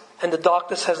darkness, and the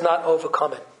darkness has not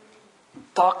overcome it.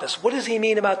 Darkness. What does he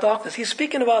mean about darkness? He's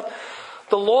speaking about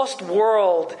the lost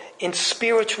world in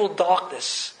spiritual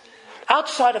darkness.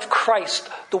 Outside of Christ,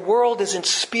 the world is in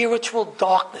spiritual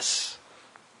darkness.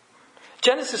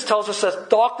 Genesis tells us that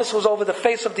darkness was over the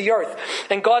face of the earth.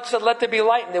 And God said, let there be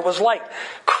light, and there was light.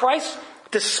 Christ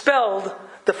dispelled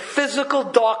the physical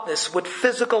darkness with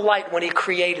physical light when He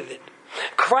created it.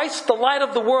 Christ, the light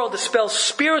of the world, dispels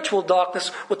spiritual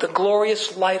darkness with the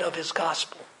glorious light of His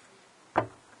gospel.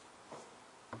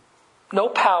 No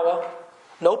power,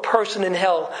 no person in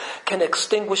hell can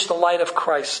extinguish the light of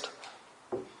Christ.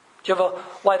 Do you ever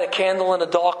light a candle in a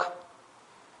dark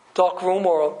room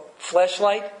or a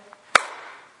flashlight?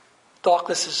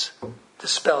 Darkness is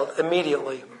dispelled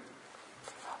immediately.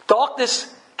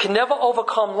 Darkness can never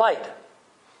overcome light.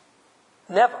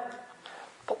 Never.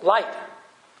 But light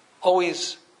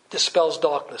always dispels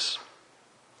darkness.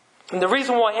 And the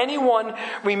reason why anyone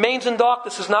remains in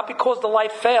darkness is not because the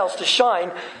light fails to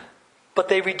shine, but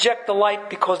they reject the light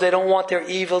because they don't want their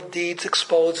evil deeds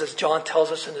exposed, as John tells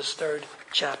us in his 3rd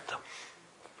chapter.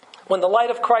 When the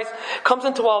light of Christ comes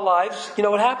into our lives, you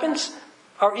know what happens?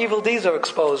 Our evil deeds are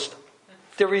exposed.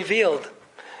 They're revealed.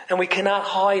 And we cannot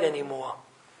hide anymore.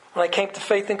 When I came to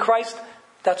faith in Christ,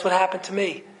 that's what happened to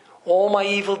me. All my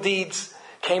evil deeds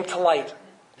came to light.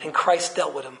 And Christ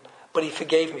dealt with them. But He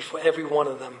forgave me for every one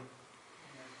of them.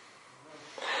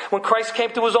 When Christ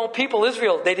came to His own people,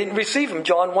 Israel, they didn't receive Him.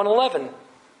 John 1:11.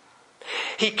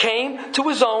 He came to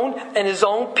His own, and His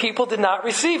own people did not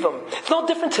receive Him. It's no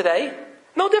different today.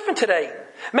 No different today.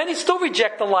 Many still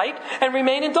reject the light and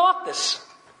remain in darkness.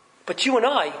 But you and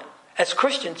I, as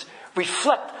Christians,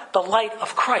 reflect the light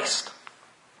of Christ.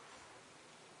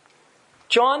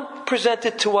 John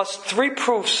presented to us 3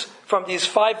 proofs from these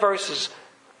 5 verses.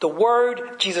 The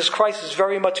Word, Jesus Christ, is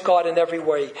very much God in every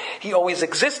way. He always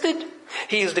existed.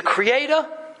 He is the Creator.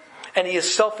 And He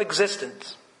is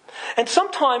self-existent. And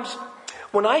sometimes,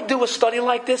 when I do a study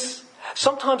like this,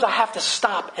 sometimes I have to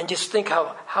stop and just think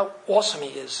how awesome He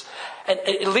is. And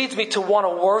it leads me to want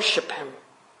to worship Him.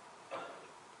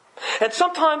 And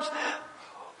sometimes,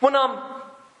 when I'm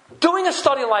doing a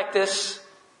study like this,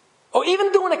 or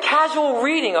even doing a casual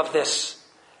reading of this,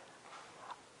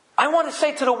 I want to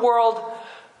say to the world,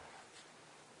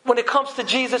 when it comes to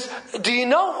Jesus, do you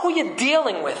know who you're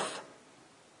dealing with?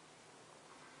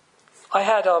 I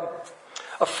had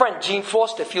a friend, Gene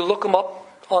Foster. If you look him up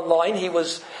online, he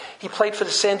played for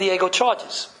the San Diego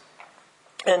Chargers.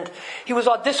 And he was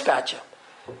our dispatcher.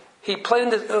 He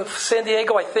played in San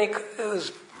Diego, I think it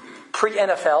was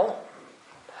pre-NFL.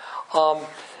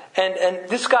 And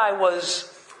this guy was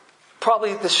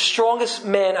probably the strongest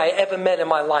man I ever met in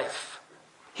my life.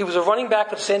 He was a running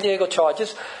back of the San Diego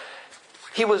Chargers.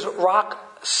 He was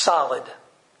rock solid.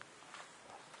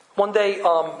 One day,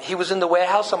 he was in the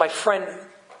warehouse, and my friend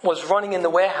was running in the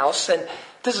warehouse, and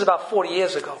this is about 40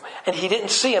 years ago. And he didn't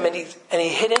see him, and he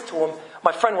hit into him.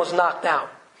 My friend was knocked out.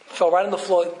 Fell right on the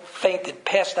floor, fainted,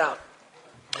 passed out.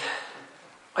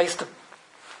 I used to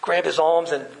grab his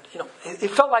arms, and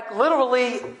it felt like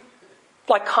literally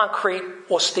like concrete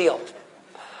or steel.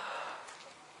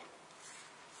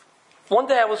 One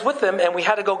day I was with him, and we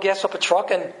had to go gas up a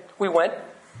truck, and we went.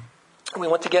 We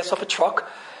went to gas up a truck,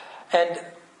 and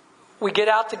we get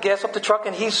out to gas up the truck,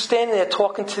 and he's standing there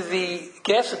talking to the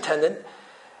gas attendant,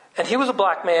 and he was a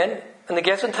black man, and the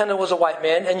gas attendant was a white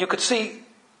man, and you could see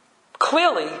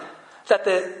clearly that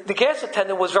the gas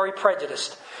attendant was very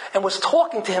prejudiced and was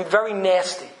talking to him very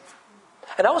nasty.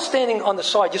 And I was standing on the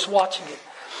side just watching it.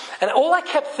 And all I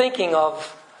kept thinking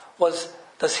of was,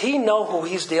 does he know who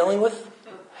he's dealing with?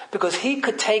 Because he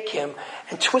could take him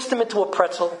and twist him into a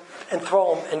pretzel and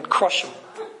throw him and crush him.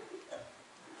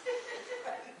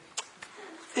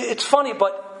 It's funny,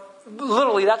 but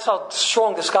literally that's how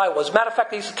strong this guy was. Matter of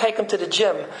fact, they used to take him to the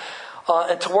gym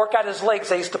and to work out his legs.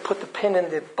 They used to put the pin in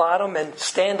the bottom and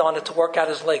stand on it to work out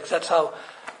his legs. That's how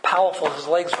powerful his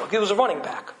legs were. He was a running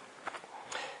back.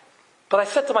 But I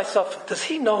said to myself, does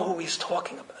he know who he's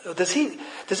talking about? Does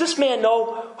this man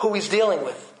know who he's dealing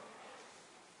with?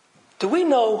 Do we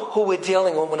know who we're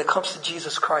dealing with when it comes to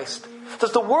Jesus Christ?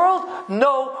 Does the world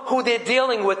know who they're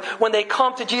dealing with when they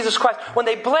come to Jesus Christ? When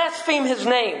they blaspheme His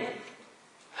name?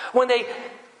 When they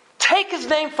take His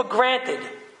name for granted?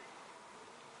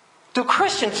 Do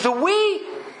Christians, do we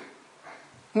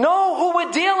know who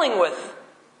we're dealing with?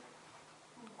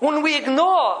 When we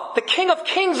ignore the King of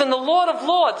Kings and the Lord of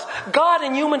Lords, God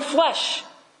in human flesh.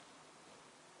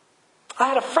 I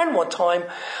had a friend one time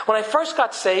when I first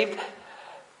got saved,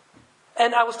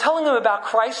 and I was telling him about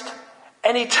Christ,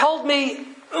 and he told me,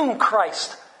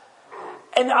 Christ.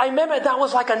 And I remember that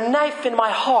was like a knife in my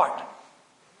heart.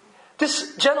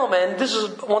 This gentleman, this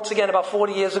is once again about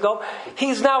 40 years ago,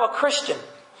 he's now a Christian.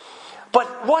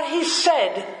 But what he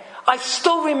said, I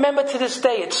still remember to this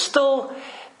day. It still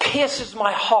pierces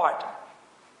my heart.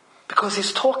 Because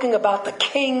he's talking about the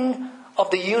King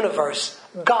of the universe,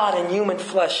 God in human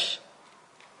flesh.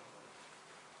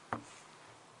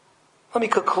 Let me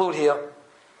conclude here.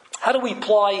 How do we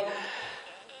apply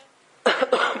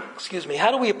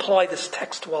how do we apply this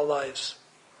text to our lives?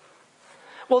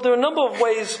 Well, there are a number of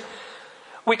ways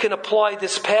we can apply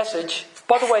this passage.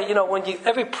 By the way, when you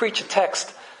ever preach a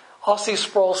text, R.C.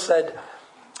 Sproul said,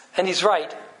 and he's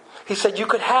right, he said you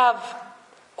could have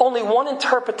only one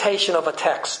interpretation of a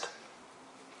text.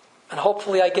 And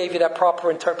hopefully I gave you that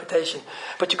proper interpretation.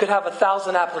 But you could have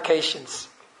 1,000 applications.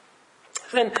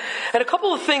 And a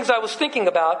couple of things I was thinking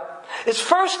about is,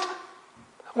 first,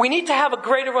 we need to have a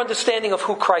greater understanding of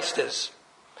who Christ is.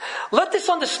 Let this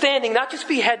understanding not just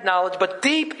be head knowledge, but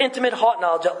deep, intimate heart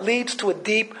knowledge that leads to a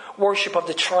deep worship of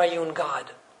the triune God.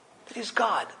 It is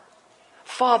God.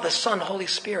 Father, Son, Holy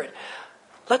Spirit.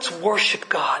 Let's worship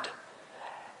God,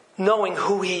 knowing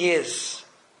who He is.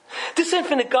 This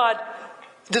infinite God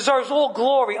deserves all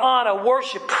glory, honor,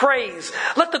 worship, praise.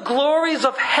 Let the glories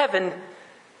of heaven,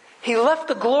 He left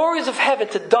the glories of heaven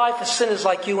to die for sinners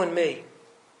like you and me.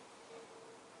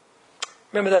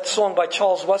 Remember that song by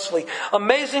Charles Wesley?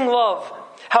 Amazing love,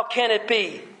 how can it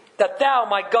be that thou,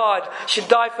 my God, should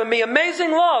die for me?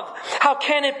 Amazing love, how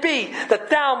can it be that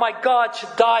thou, my God,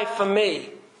 should die for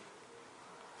me?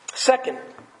 Second,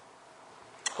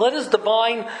 let His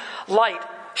divine light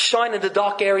shine in the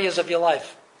dark areas of your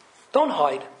life. Don't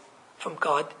hide from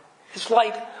God. His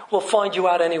light will find you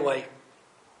out anyway.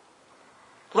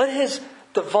 Let His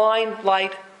divine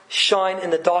light shine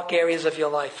in the dark areas of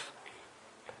your life.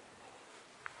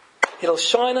 It'll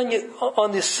shine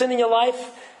on the sin in your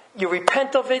life. You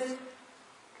repent of it,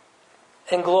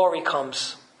 and glory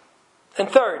comes. And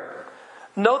third,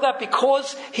 know that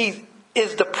because He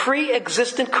is the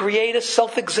pre-existent creator,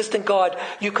 self-existent God,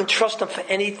 you can trust Him for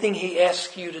anything He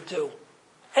asks you to do.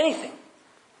 Anything.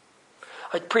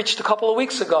 I preached a couple of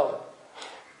weeks ago.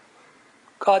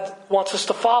 God wants us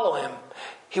to follow Him.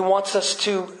 He wants us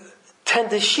to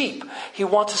tend His sheep. He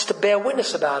wants us to bear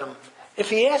witness about Him. If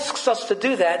He asks us to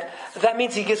do that, that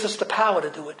means He gives us the power to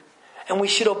do it. And we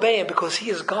should obey Him because He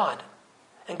is God.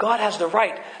 And God has the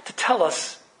right to tell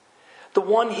us, the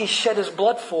one He shed His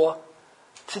blood for,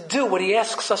 to do what He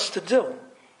asks us to do.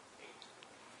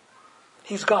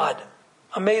 He's God.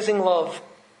 Amazing love.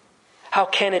 How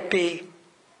can it be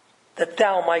that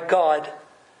thou, my God,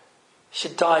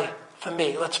 should die for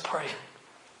me? Let's pray.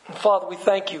 And Father, we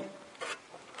thank you.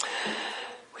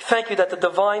 We thank you that the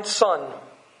divine Son,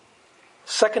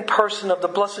 second person of the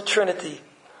Blessed Trinity,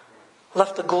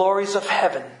 left the glories of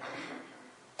heaven,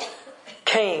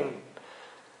 came,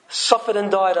 suffered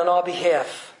and died on our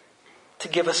behalf to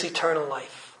give us eternal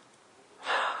life.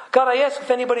 God, I ask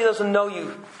if anybody doesn't know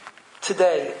you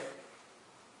today,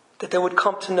 that they would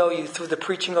come to know you through the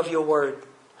preaching of your word.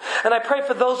 And I pray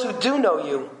for those who do know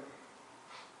you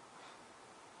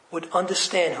would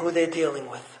understand who they're dealing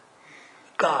with.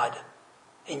 God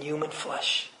in human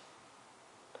flesh.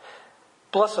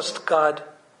 Bless us, God.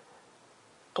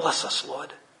 Bless us,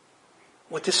 Lord.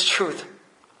 with this truth.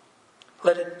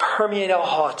 Let it permeate our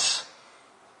hearts.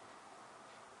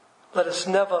 Let us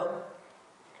never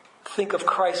think of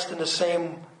Christ in the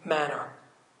same manner,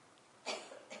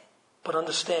 but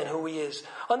understand who he is.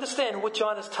 Understand what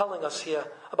John is telling us here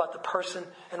about the person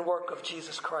and work of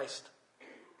Jesus Christ.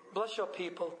 Bless your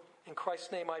people. In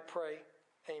Christ's name I pray.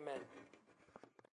 Amen.